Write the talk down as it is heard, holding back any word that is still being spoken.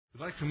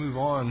I'd like to move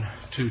on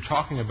to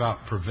talking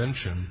about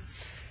prevention,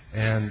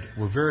 and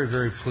we're very,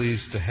 very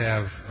pleased to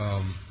have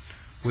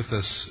with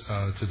us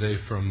today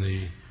from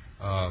the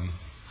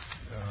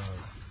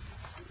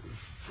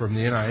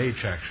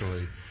NIH,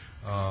 actually.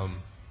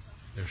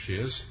 There she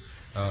is,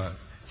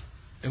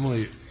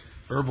 Emily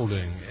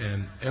Erbelding,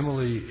 and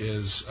Emily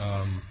is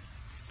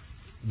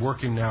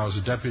working now as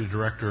a deputy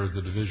director of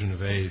the Division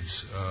of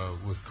AIDS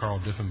with Carl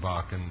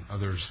Diffenbach and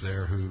others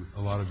there who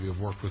a lot of you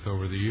have worked with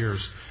over the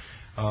years.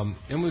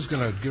 Emily's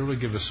going to really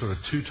give us sort of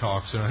two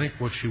talks, and I think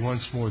what she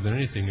wants more than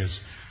anything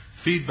is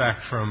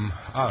feedback from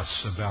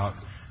us about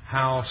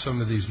how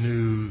some of these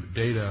new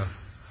data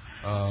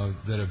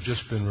that have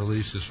just been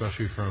released,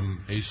 especially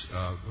from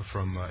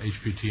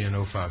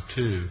HPTN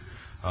 052,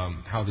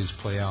 how these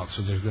play out.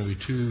 So there's going to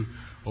be two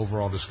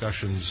overall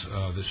discussions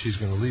that she's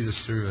going to lead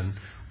us through, and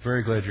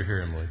very glad you're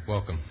here, Emily.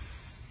 Welcome.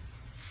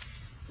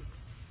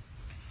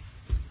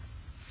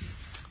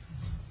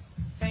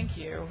 Thank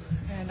you.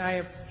 And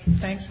I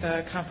thank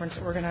the conference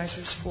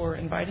organizers for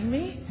inviting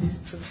me.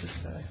 So this is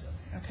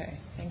okay,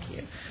 thank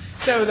you.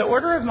 So the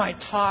order of my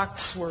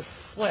talks were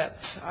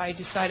flipped. I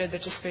decided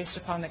that just based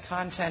upon the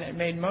content, it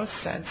made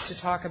most sense to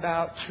talk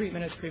about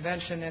treatment as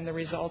prevention and the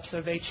results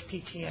of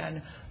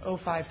HPTN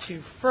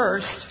 052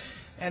 first,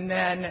 and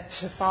then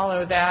to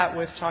follow that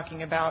with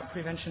talking about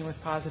prevention with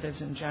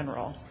positives in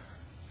general.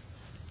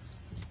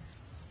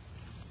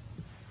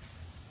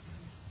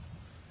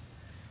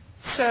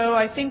 So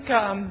I think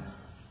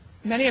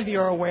many of you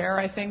are aware,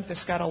 I think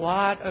this got a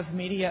lot of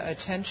media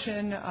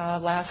attention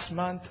last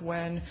month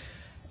when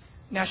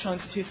National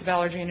Institutes of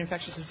Allergy and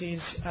Infectious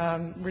Disease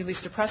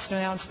released a press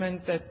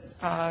announcement that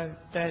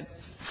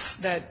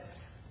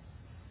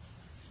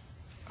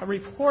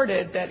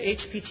reported that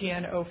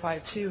HPTN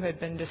 052 had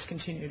been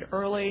discontinued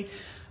early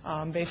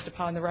based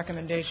upon the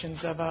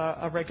recommendations of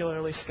a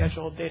regularly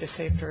scheduled Data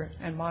Safety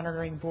and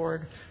Monitoring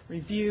Board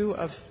review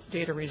of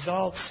data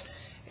results.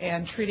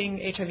 And treating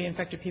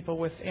HIV-infected people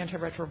with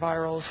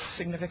antiretrovirals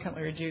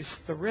significantly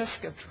reduced the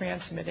risk of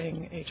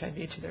transmitting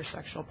HIV to their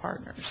sexual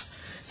partners.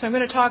 So I'm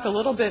going to talk a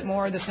little bit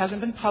more. This hasn't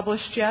been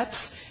published yet.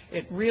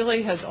 It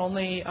really has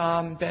only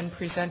been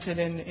presented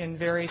in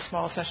very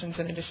small sessions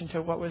in addition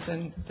to what was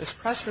in this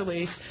press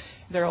release.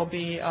 There will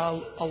be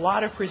a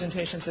lot of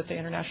presentations at the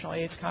International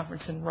AIDS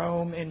Conference in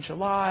Rome in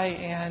July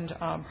and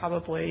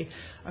probably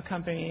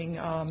accompanying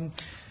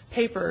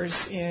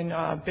papers in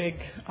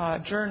big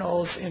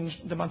journals in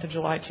the month of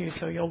July too,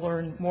 so you'll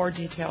learn more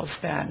details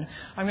then.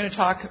 I'm going to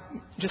talk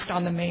just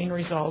on the main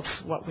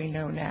results, what we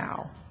know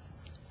now.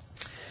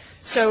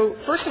 So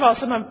first of all,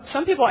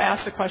 some people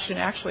ask the question,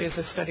 actually, as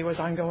this study was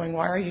ongoing,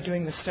 why are you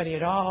doing this study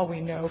at all?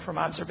 We know from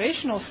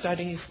observational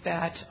studies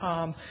that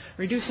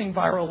reducing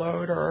viral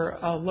load or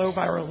a low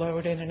viral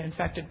load in an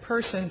infected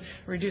person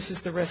reduces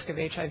the risk of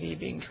HIV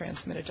being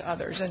transmitted to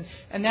others.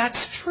 And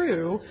that's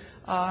true.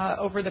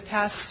 Over the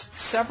past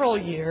several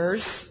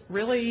years,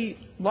 really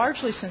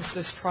largely since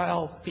this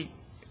trial,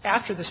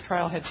 after this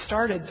trial had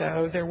started,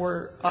 though, there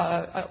were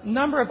a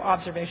number of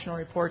observational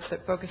reports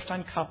that focused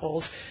on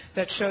couples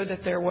that showed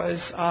that there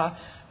was a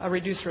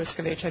reduced risk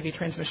of HIV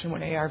transmission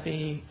when ARV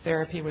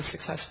therapy was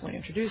successfully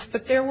introduced.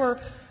 But there were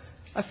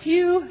a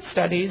few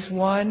studies,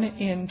 one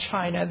in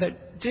China that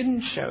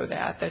didn't show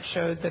that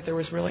showed that there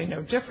was really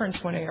no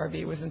difference when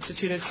ARV was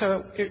instituted.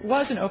 So it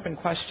was an open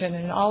question,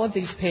 and all of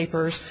these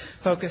papers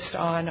focused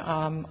on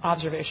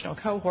observational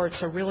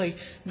cohorts are really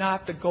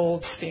not the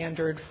gold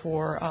standard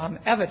for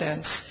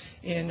evidence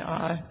in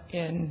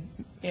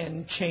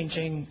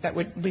changing, that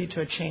would lead to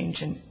a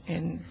change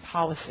in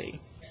policy.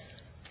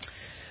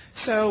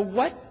 So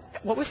what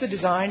was the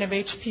design of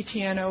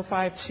HPTN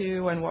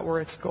 052 and what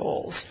were its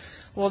goals?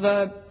 Well,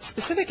 the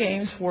specific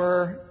aims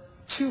were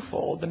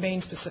twofold, the main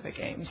specific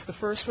aims. The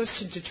first was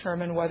to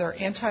determine whether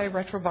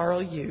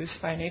antiretroviral use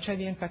by an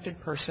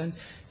HIV-infected person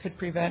could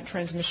prevent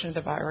transmission of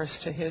the virus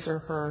to his or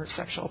her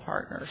sexual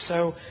partner.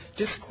 So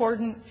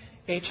discordant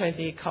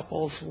HIV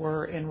couples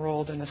were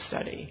enrolled in the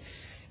study.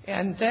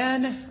 And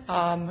then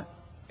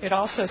it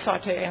also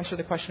sought to answer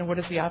the question, what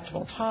is the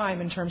optimal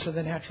time in terms of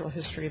the natural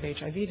history of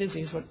HIV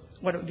disease? What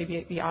would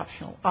be the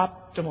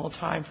optimal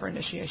time for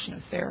initiation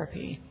of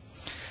therapy?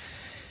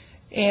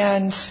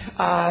 And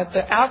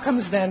the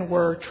outcomes then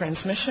were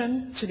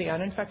transmission to the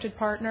uninfected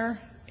partner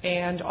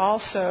and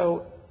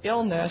also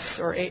illness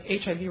or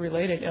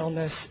HIV-related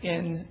illness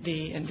in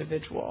the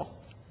individual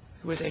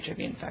who was HIV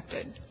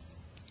infected.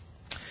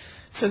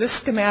 So this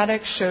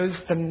schematic shows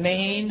the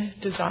main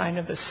design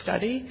of the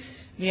study.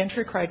 The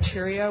entry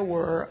criteria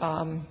were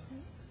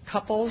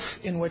couples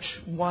in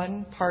which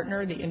one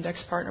partner, the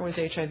index partner, was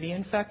HIV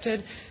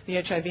infected. The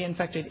HIV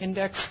infected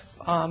index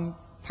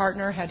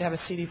partner had to have a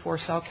CD4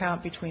 cell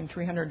count between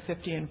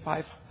 350 and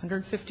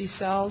 550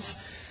 cells.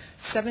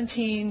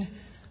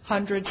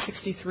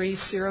 1,763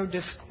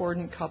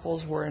 serodiscordant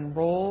couples were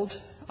enrolled.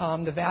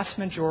 The vast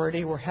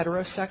majority were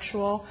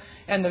heterosexual,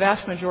 and the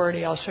vast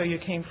majority, I'll show you,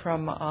 came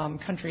from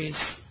countries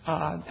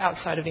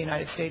outside of the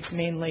United States,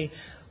 mainly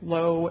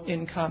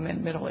low-income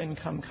and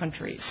middle-income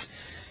countries.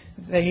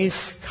 These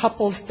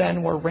couples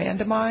then were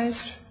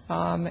randomized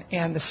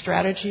and the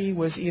strategy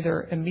was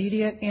either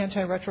immediate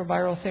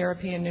antiretroviral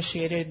therapy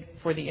initiated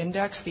for the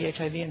index, the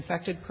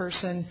HIV-infected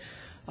person,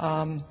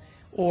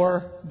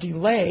 or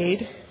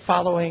delayed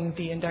following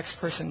the index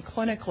person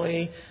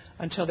clinically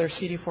until their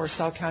CD4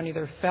 cell count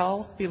either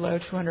fell below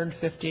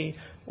 250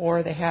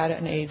 or they had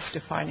an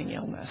AIDS-defining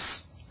illness.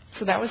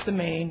 So that was the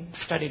main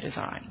study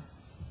design.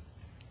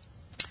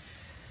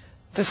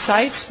 The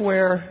sites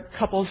where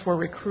couples were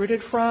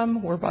recruited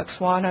from were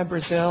Botswana,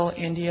 Brazil,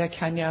 India,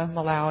 Kenya,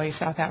 Malawi,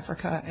 South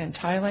Africa, and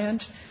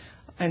Thailand,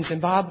 and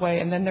Zimbabwe.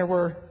 And then there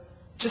were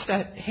just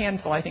a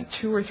handful, I think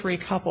 2 or 3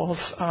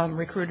 couples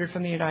recruited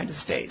from the United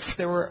States.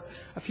 There were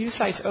a few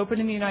sites open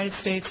in the United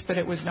States, but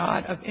it was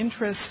not of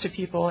interest to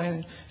people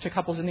and to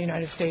couples in the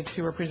United States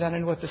who were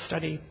presented with the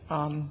study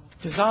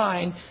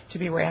design to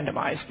be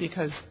randomized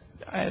because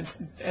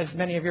as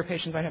many of your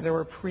patients might have, there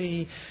were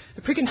the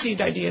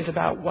preconceived ideas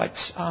about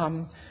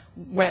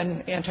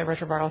when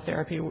antiretroviral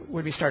therapy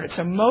would be started.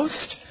 So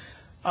most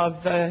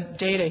of the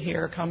data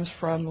here comes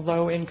from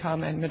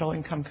low-income and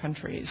middle-income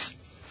countries.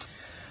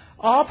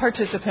 All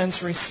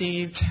participants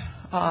received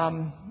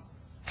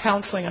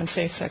counseling on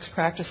safe-sex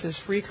practices,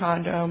 free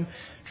condom,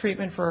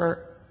 treatment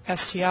for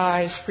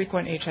STIs,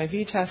 frequent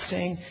HIV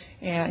testing,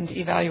 and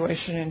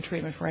evaluation and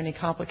treatment for any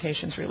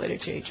complications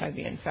related to HIV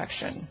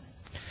infection.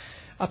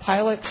 A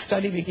pilot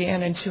study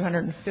began in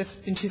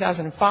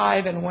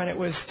 2005, and when it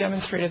was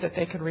demonstrated that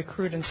they could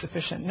recruit in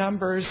sufficient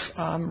numbers,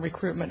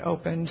 recruitment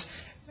opened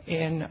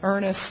in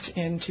earnest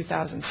in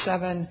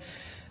 2007.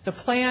 The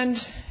planned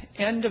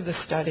end of the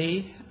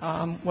study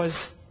was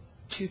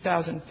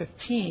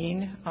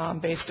 2015,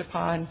 based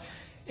upon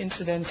the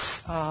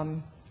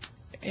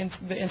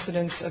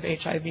incidence of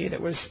HIV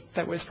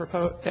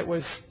that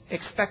was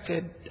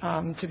expected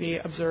to be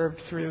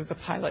observed through the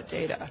pilot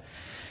data.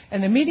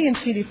 And the median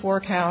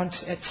CD4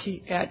 count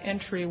at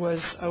entry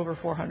was over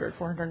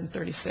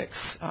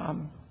 436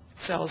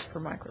 cells per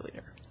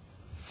microliter.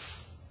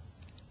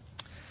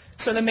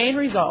 So the main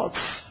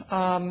results,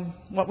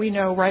 what we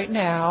know right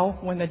now,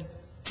 when the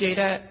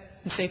Data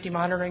and Safety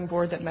Monitoring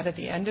Board that met at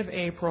the end of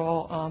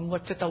April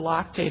looked at the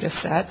locked data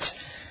set,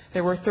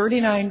 there were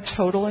 39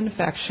 total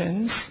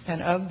infections,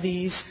 and of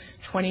these,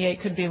 28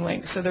 could be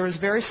linked. So there was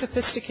very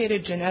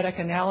sophisticated genetic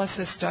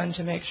analysis done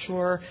to make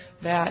sure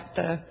that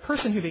the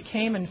person who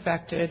became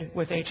infected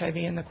with HIV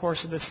in the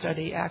course of the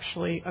study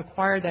actually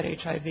acquired that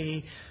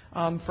HIV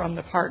from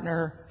the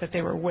partner that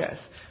they were with.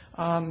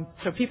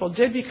 So people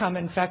did become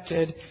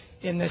infected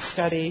in this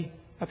study,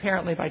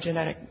 apparently by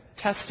genetic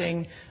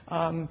testing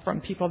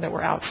from people that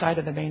were outside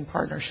of the main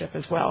partnership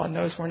as well, and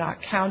those were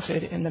not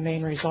counted in the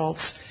main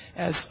results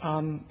as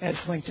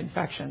linked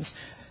infections.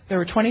 There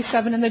were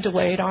 27 in the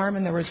delayed arm,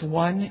 and there was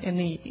 1 in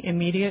the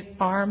immediate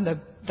arm, the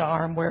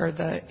arm where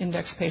the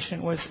index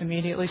patient was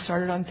immediately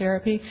started on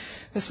therapy.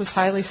 This was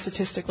highly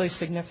statistically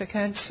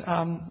significant,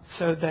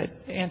 so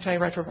that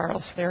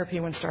antiretroviral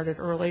therapy, when started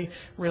early,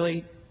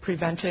 really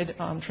prevented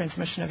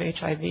transmission of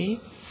HIV.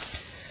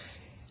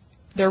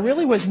 There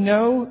really was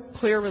no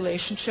clear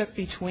relationship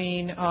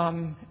between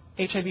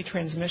HIV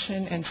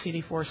transmission and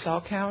CD4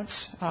 cell count.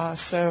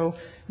 So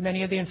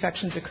many of the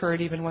infections occurred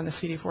even when the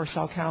CD4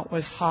 cell count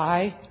was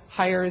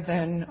higher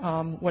than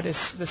what is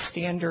the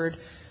standard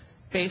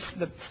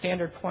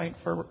point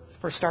for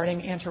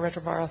starting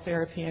antiretroviral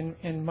therapy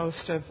in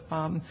most of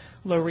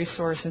low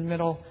resource and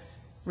middle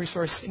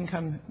resource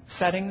income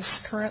settings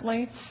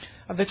currently.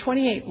 Of the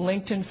 28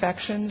 linked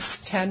infections,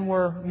 10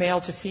 were male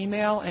to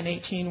female and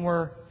 18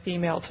 were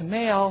female to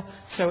male.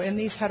 So in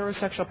these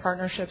heterosexual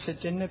partnerships, it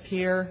didn't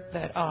appear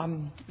that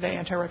the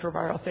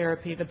antiretroviral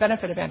therapy, the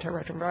benefit of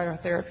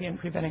antiretroviral therapy in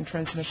preventing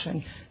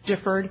transmission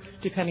differed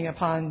depending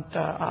upon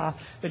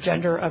the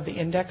gender of the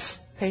index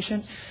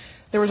patient.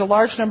 There was a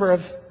large number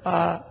of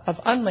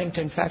unlinked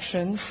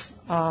infections,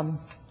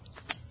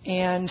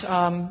 and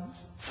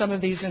some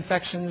of these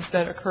infections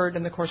that occurred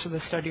in the course of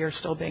the study are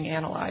still being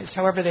analyzed.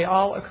 However, they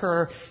all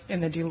occur in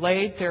the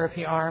delayed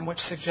therapy arm, which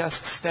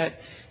suggests that,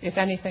 if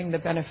anything, the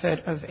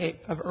benefit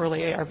of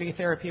early ARV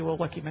therapy will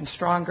look even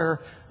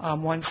stronger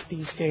once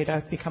these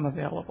data become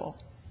available.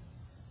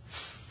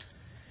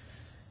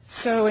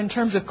 So in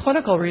terms of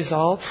clinical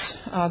results,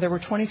 there were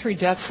 23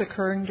 deaths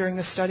occurring during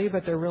the study,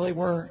 but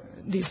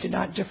these did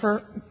not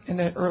differ in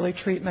the early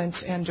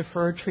treatment and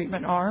deferred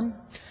treatment arm.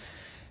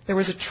 There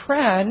was a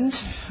trend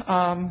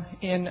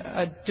in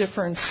a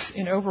difference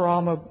in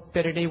overall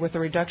morbidity with a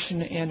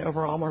reduction in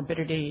overall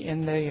morbidity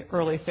in the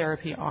early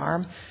therapy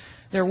arm.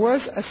 There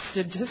was a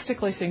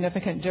statistically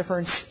significant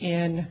difference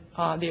in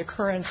the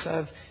occurrence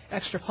of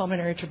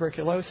extrapulmonary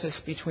tuberculosis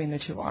between the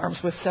two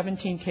arms, with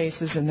 17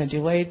 cases in the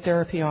delayed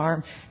therapy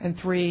arm and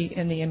 3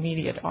 in the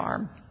immediate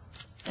arm.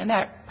 And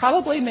that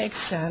probably makes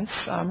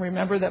sense.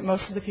 Remember that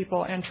most of the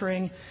people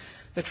entering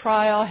the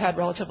trial had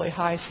relatively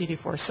high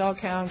CD4 cell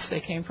counts. They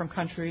came from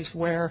countries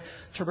where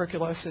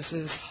tuberculosis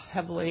is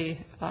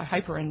heavily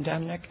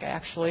hyperendemic,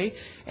 actually.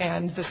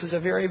 And this is a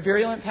very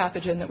virulent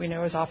pathogen that we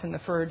know is often the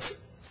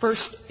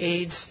first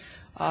AIDS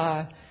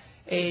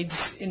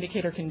AIDS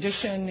indicator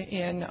condition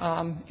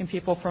in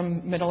people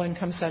from middle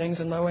income settings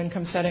and low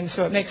income settings.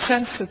 So it makes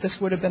sense that this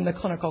would have been the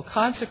clinical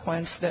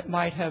consequence that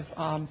might have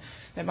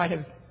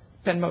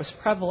been most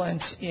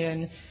prevalent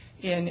in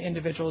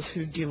individuals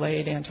who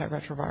delayed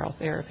antiretroviral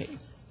therapy.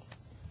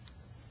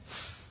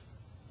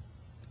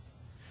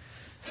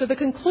 So the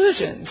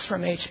conclusions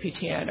from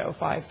HPTN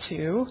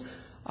 052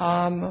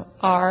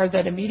 are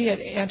that immediate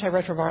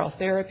antiretroviral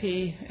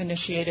therapy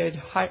initiated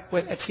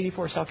at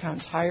CD4 cell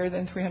counts higher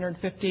than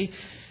 350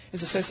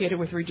 is associated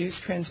with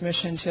reduced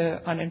transmission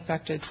to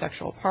uninfected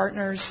sexual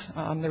partners.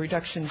 The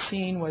reduction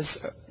seen was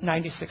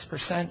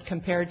 96%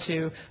 compared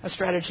to a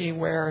strategy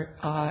where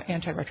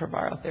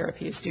antiretroviral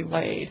therapy is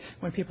delayed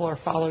when people are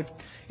followed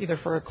either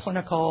for a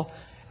clinical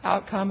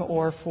outcome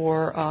or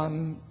for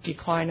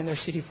decline in their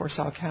CD4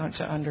 cell count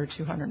to under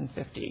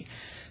 250.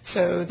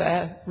 So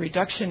the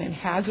reduction in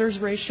hazards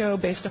ratio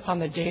based upon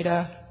the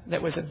data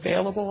that was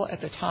available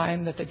at the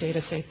time that the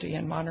Data Safety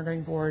and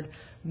Monitoring Board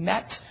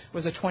met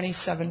was a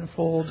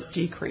 27-fold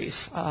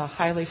decrease, a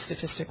highly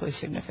statistically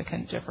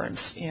significant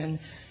difference in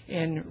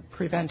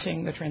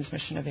preventing the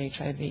transmission of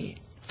HIV.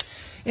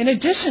 In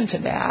addition to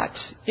that,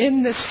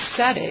 in this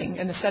setting,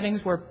 in the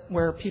settings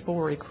where people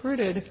were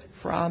recruited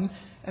from,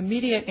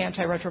 immediate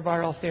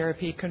antiretroviral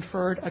therapy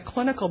conferred a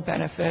clinical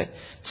benefit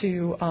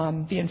to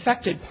the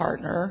infected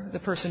partner, the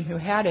person who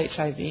had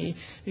HIV,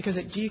 because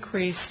it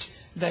decreased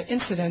the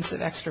incidence of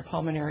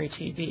extrapulmonary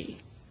TB.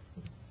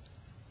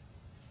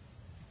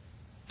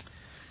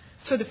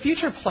 So the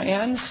future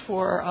plans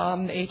for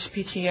the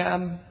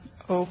HPTM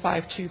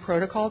 052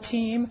 protocol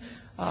team,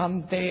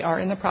 they are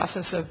in the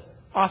process of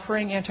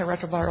offering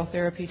antiretroviral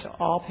therapy to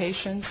all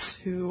patients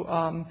who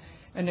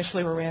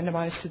initially were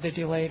randomized to the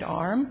delayed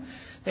arm.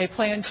 They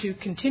plan to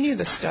continue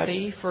the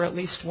study for at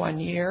least 1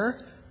 year,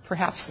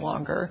 perhaps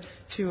longer,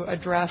 to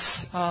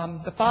address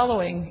the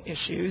following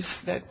issues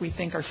that we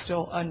think are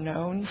still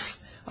unknowns,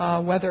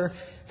 whether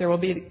there will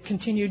be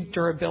continued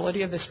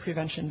durability of this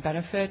prevention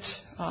benefit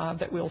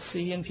that we'll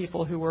see in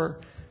people who were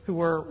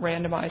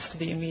randomized to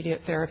the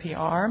immediate therapy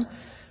arm,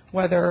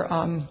 whether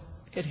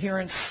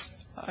adherence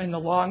in the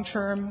long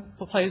term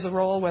plays a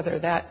role, whether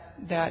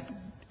that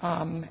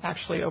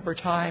actually over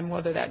time,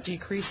 whether that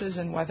decreases,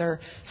 and whether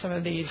some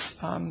of these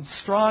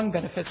strong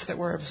benefits that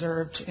were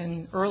observed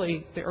in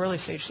the early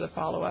stages of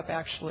follow-up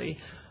actually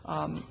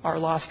are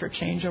lost or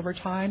change over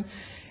time,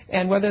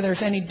 and whether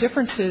there's any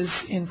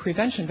differences in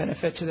prevention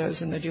benefit to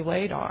those in the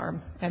delayed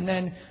arm, and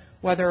then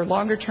whether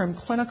longer-term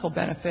clinical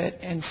benefit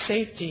and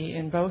safety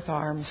in both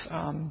arms,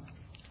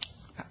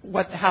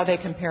 how they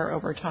compare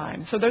over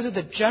time. So those are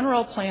the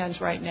general plans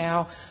right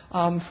now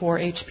for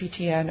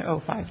HPTN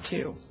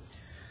 052.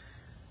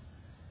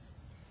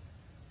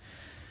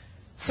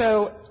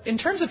 So in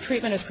terms of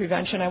treatment as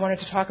prevention, I wanted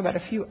to talk about a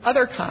few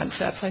other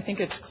concepts. I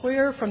think it's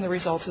clear from the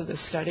results of this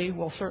study.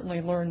 We'll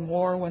certainly learn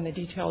more when the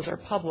details are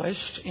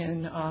published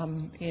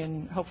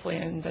hopefully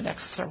in the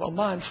next several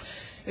months.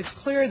 It's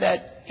clear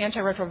that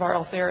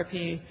antiretroviral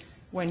therapy,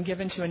 when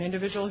given to an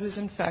individual who's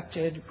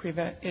infected,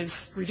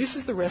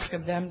 reduces the risk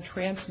of them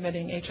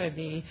transmitting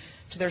HIV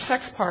to their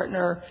sex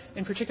partner,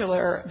 in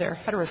particular their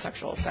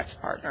heterosexual sex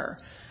partner.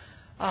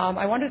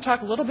 I wanted to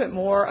talk a little bit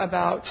more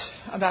about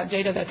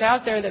data that's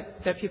out there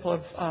that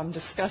people have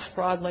discussed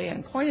broadly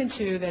and pointed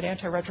to that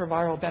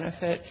antiretroviral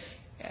benefit,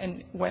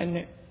 and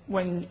when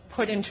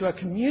put into a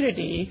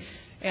community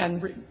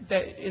and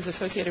that is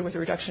associated with a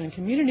reduction in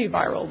community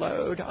viral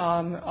load,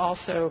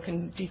 also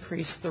can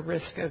decrease the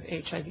risk of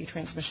HIV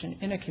transmission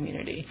in a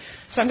community.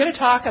 So I'm going to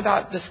talk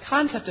about this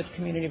concept of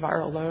community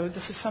viral load.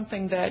 This is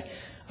something that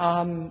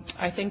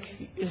I think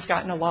has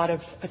gotten a lot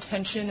of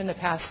attention in the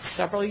past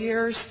several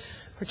years,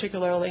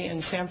 particularly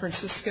in San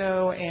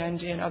Francisco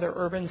and in other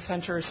urban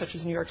centers such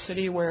as New York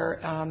City, where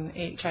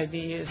HIV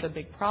is a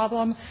big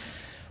problem.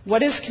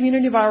 What is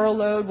community viral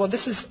load? Well,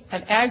 this is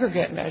an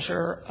aggregate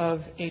measure of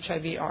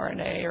HIV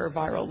RNA or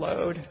viral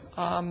load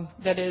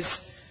that is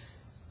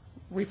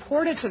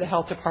reported to the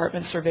health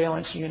department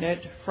surveillance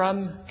unit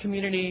from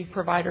community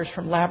providers,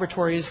 from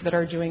laboratories that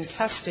are doing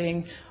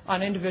testing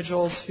on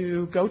individuals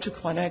who go to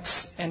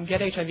clinics and get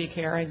HIV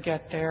care and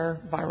get their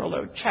viral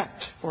load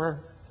checked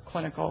for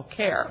clinical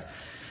care.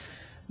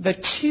 The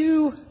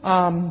two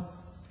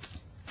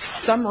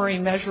summary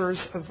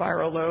measures of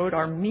viral load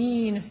are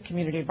mean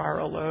community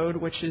viral load,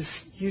 which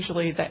is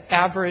usually the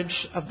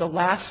average of the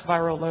last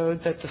viral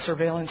load that the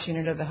surveillance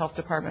unit of the health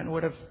department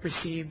would have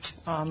received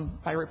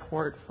by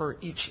report for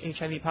each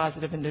HIV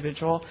positive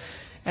individual.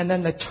 And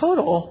then the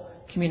total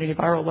community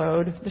viral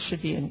load, this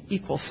should be an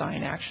equal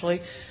sign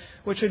actually,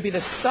 which would be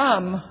the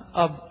sum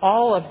of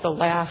all of the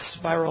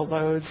last viral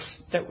loads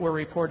that were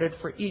reported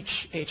for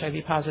each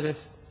HIV positive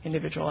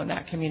individual in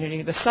that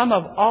community. The sum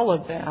of all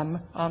of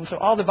them, so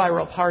all the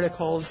viral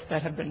particles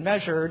that have been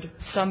measured,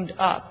 summed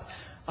up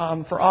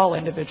for all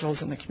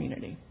individuals in the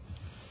community.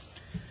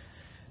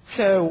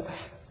 So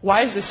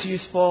why is this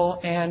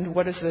useful, and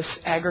what does this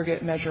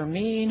aggregate measure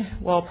mean?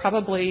 Well,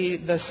 probably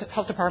the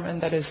health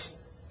department that is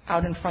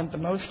out in front the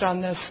most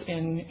on this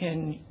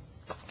in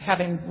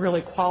having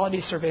really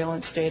quality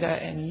surveillance data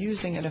and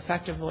using it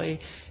effectively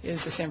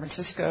is the San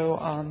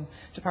Francisco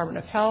Department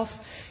of Health.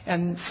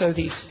 And so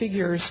these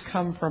figures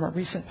come from a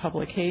recent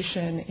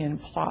publication in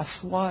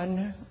PLOS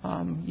One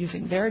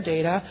using their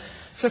data.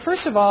 So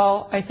first of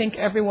all, I think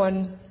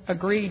everyone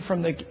agreed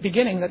from the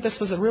beginning that this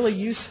was a really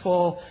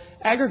useful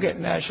aggregate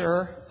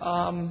measure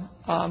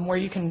where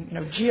you can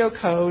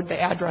geocode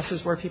the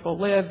addresses where people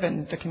live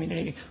and the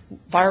community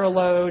viral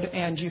load,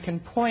 and you can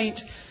point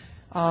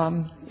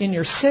in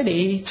your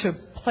city to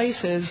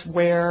places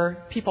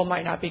where people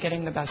might not be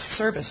getting the best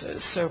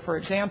services. So, for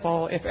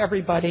example, if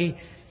everybody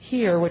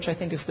here, which I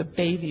think is the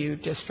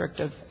Bayview district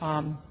of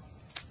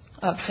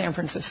San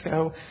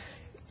Francisco,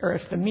 or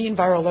if the mean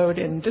viral load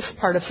in this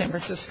part of San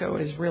Francisco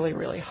is really,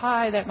 really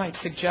high, that might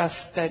suggest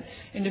that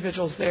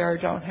individuals there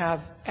don't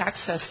have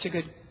access to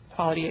good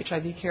quality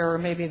HIV care, or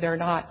maybe they're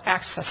not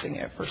accessing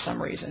it for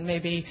some reason.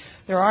 Maybe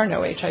there are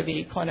no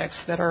HIV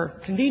clinics that are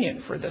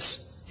convenient for this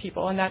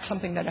people, and that's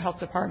something that a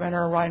health department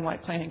or a Ryan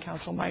White Planning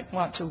Council might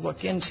want to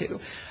look into.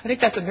 I think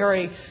that's a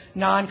very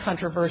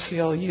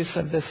non-controversial use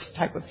of this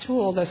type of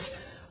tool.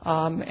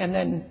 And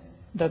then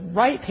the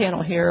right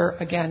panel here,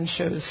 again,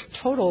 shows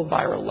total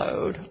viral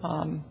load,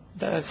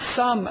 the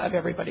sum of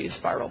everybody's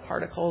viral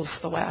particles,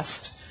 the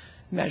last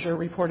measure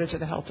reported to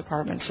the health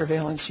department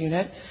surveillance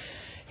unit.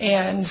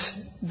 And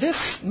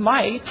this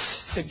might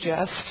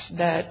suggest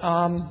that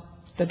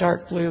the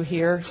dark blue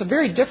here, so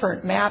very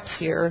different maps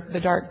here, the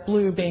dark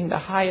blue being the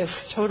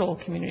highest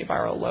total community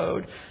viral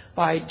load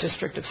by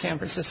district of San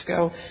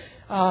Francisco.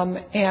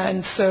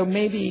 And so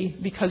maybe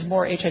because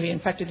more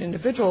HIV-infected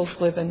individuals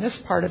live in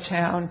this part of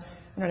town,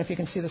 I don't know if you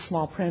can see the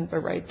small print,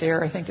 but right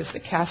there I think is the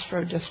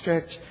Castro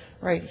district.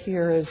 Right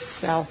here is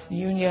South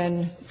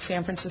Union,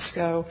 San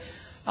Francisco.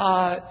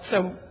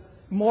 So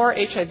more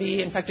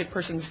HIV-infected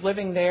persons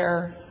living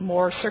there,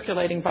 more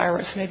circulating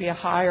virus, maybe a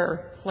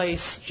higher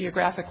place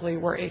geographically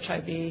where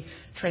HIV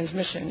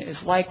transmission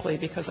is likely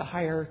because a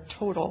higher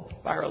total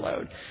viral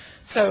load.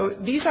 So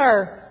these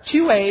are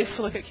two ways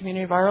to look at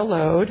community viral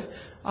load.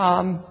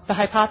 The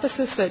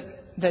hypothesis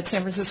that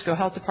San Francisco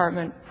Health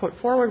Department put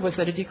forward was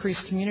that a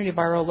decreased community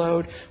viral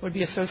load would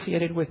be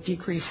associated with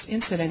decreased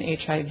incident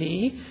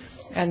HIV,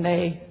 and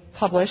they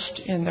published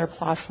in their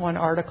PLOS One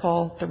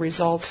article the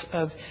results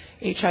of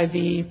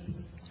incident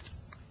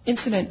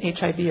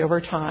HIV over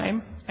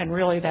time, and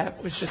really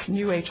that was just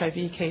new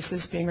HIV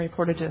cases being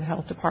reported to the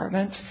health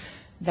department.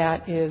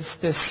 That is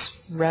this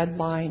red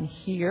line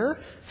here,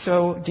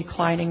 so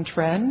declining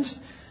trend.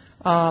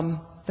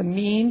 The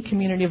mean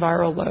community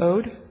viral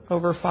load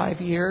over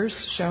 5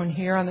 years shown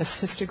here on this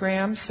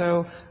histogram,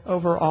 so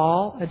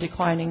overall a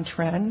declining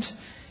trend.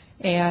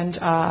 And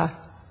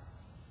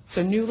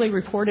so newly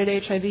reported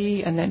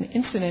HIV and then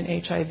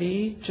incident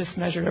HIV just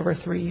measured over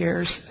 3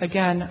 years,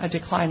 again a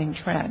declining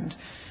trend.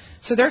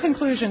 So their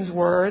conclusions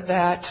were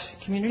that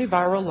community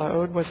viral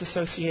load was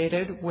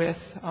associated with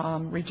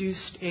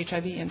reduced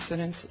HIV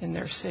incidence in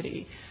their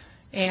city.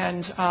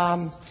 And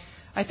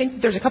I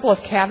think there's a couple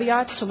of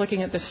caveats to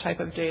looking at this type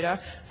of data.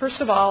 First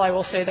of all, I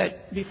will say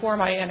that before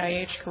my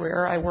NIH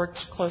career, I worked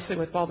closely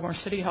with Baltimore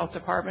City Health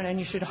Department, and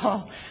you should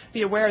all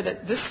be aware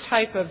that these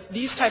type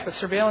of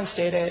surveillance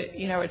data,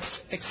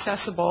 it's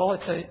accessible.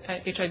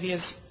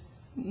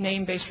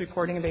 Name-based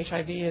reporting of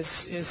HIV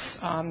is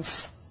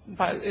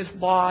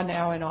law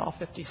now in all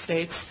 50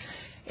 states.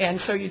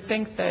 And so you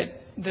think that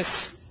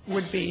this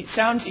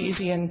sounds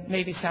easy and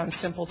maybe sounds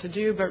simple to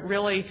do, but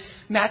really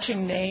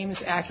matching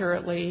names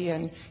accurately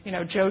and,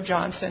 Joe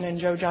Johnson and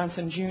Joe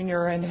Johnson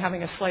Jr. and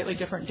having a slightly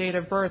different date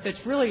of birth,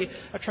 it's really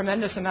a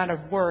tremendous amount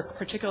of work,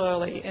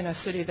 particularly in a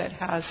city that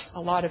has a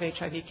lot of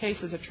HIV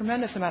cases, a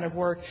tremendous amount of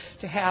work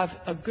to have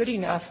a good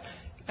enough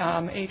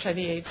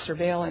HIV/AIDS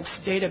surveillance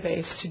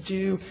database to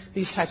do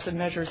these types of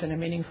measures in a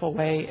meaningful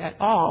way at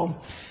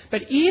all.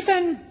 But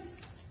even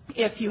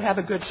if you have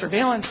a good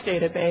surveillance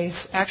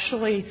database,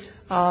 actually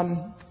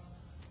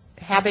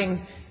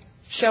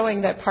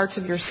showing that parts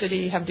of your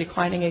city have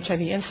declining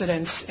HIV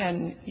incidence,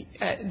 and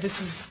this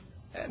is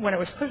when it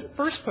was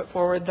first put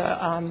forward.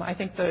 I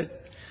think the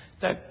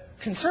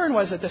concern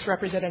was that this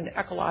represented an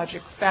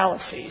ecologic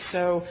fallacy.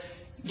 So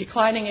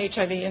declining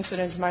HIV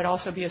incidence might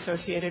also be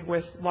associated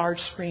with large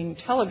screen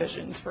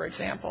televisions, for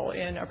example,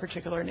 in a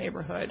particular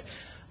neighborhood.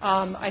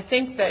 I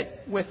think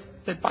that with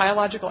the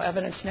biological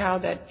evidence now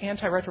that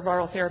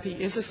antiretroviral therapy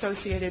is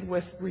associated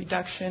with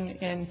reduction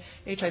in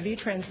HIV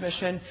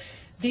transmission,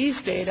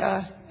 these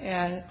data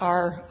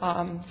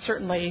are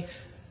certainly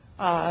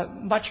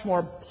much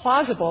more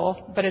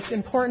plausible, but it's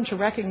important to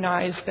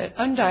recognize that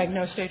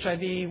undiagnosed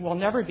HIV will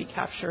never be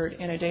captured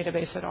in a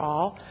database at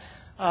all.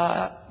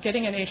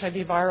 Getting an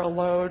HIV viral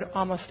load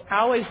almost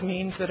always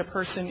means that a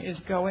person is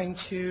going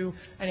to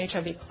an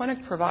HIV clinic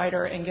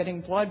provider and getting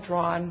blood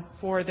drawn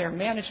for their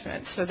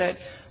management, so that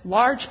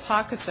large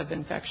pockets of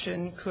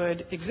infection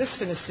could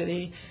exist in a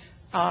city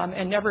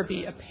and never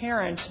be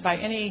apparent by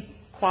any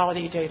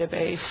quality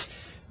database,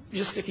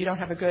 just if you don't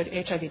have a good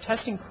HIV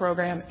testing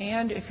program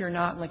and if you're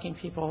not linking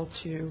people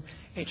to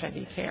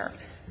HIV care.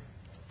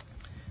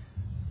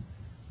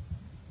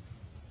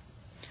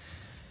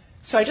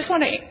 So I just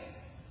want to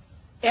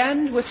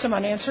end with some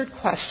unanswered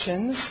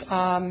questions,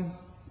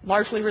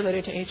 largely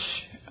related to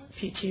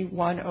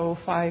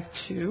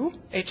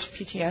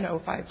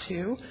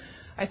HPTN-052.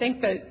 I think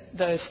that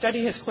the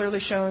study has clearly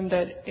shown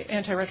that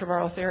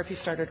antiretroviral therapy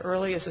started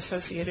early is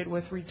associated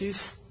with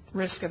reduced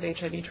risk of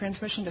HIV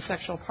transmission to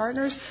sexual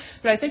partners.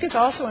 But I think it's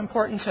also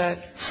important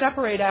to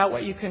separate out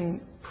what you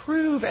can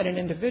prove at an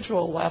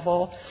individual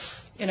level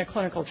in a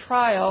clinical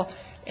trial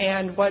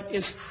and what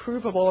is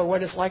provable or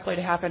what is likely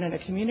to happen at a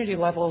community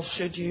level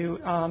should you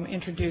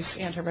introduce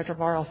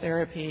antiretroviral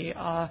therapy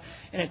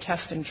in a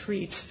test and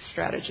treat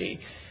strategy.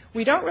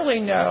 We don't really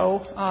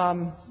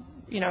know,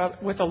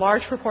 with a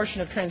large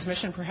proportion of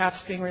transmission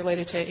perhaps being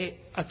related to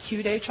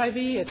acute HIV,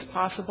 it's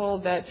possible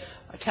that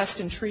a test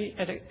and treat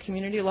at a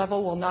community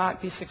level will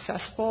not be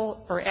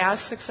successful or as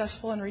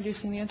successful in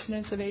reducing the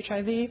incidence of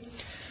HIV.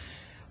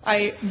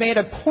 I made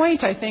a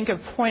point, I think, of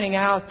pointing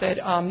out that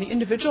the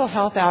individual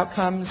health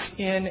outcomes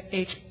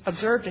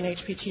observed in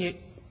HPT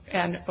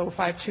and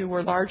 052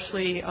 were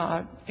largely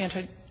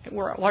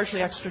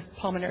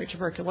extrapulmonary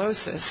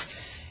tuberculosis.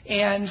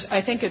 And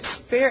I think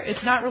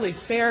it's not really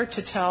fair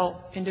to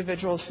tell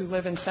individuals who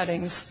live in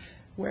settings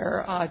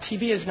where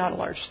TB is not a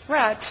large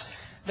threat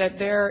that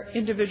their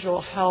individual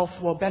health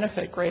will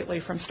benefit greatly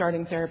from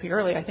starting therapy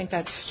early. I think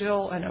that's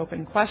still an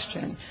open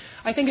question.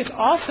 I think it's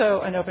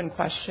also an open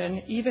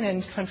question, even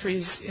in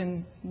countries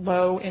in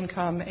low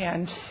income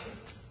and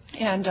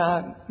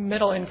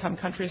middle income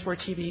countries where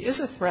TB is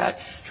a threat,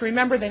 to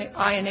remember that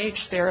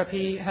INH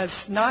therapy has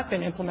not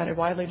been implemented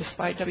widely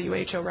despite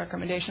WHO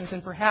recommendations,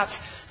 and perhaps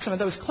some of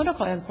those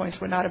clinical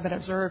endpoints would not have been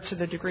observed to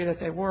the degree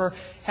that they were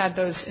had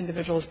those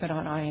individuals been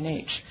on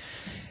INH.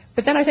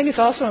 But then I think it's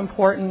also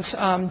important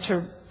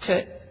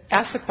to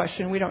ask the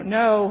question. We don't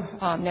know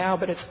now,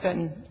 but it's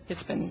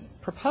been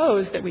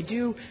proposed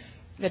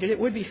that it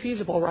would be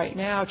feasible right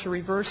now to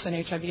reverse an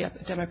HIV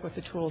epidemic with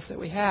the tools that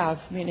we have,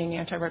 meaning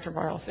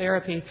antiretroviral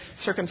therapy,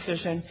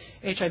 circumcision,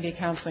 HIV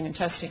counseling and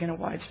testing in a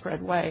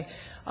widespread way.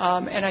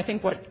 And I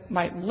think what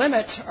might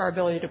limit our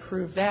ability to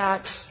prove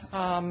that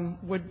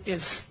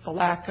is the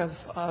lack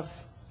of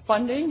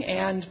funding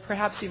and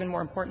perhaps even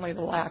more importantly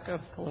the lack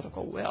of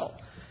political will.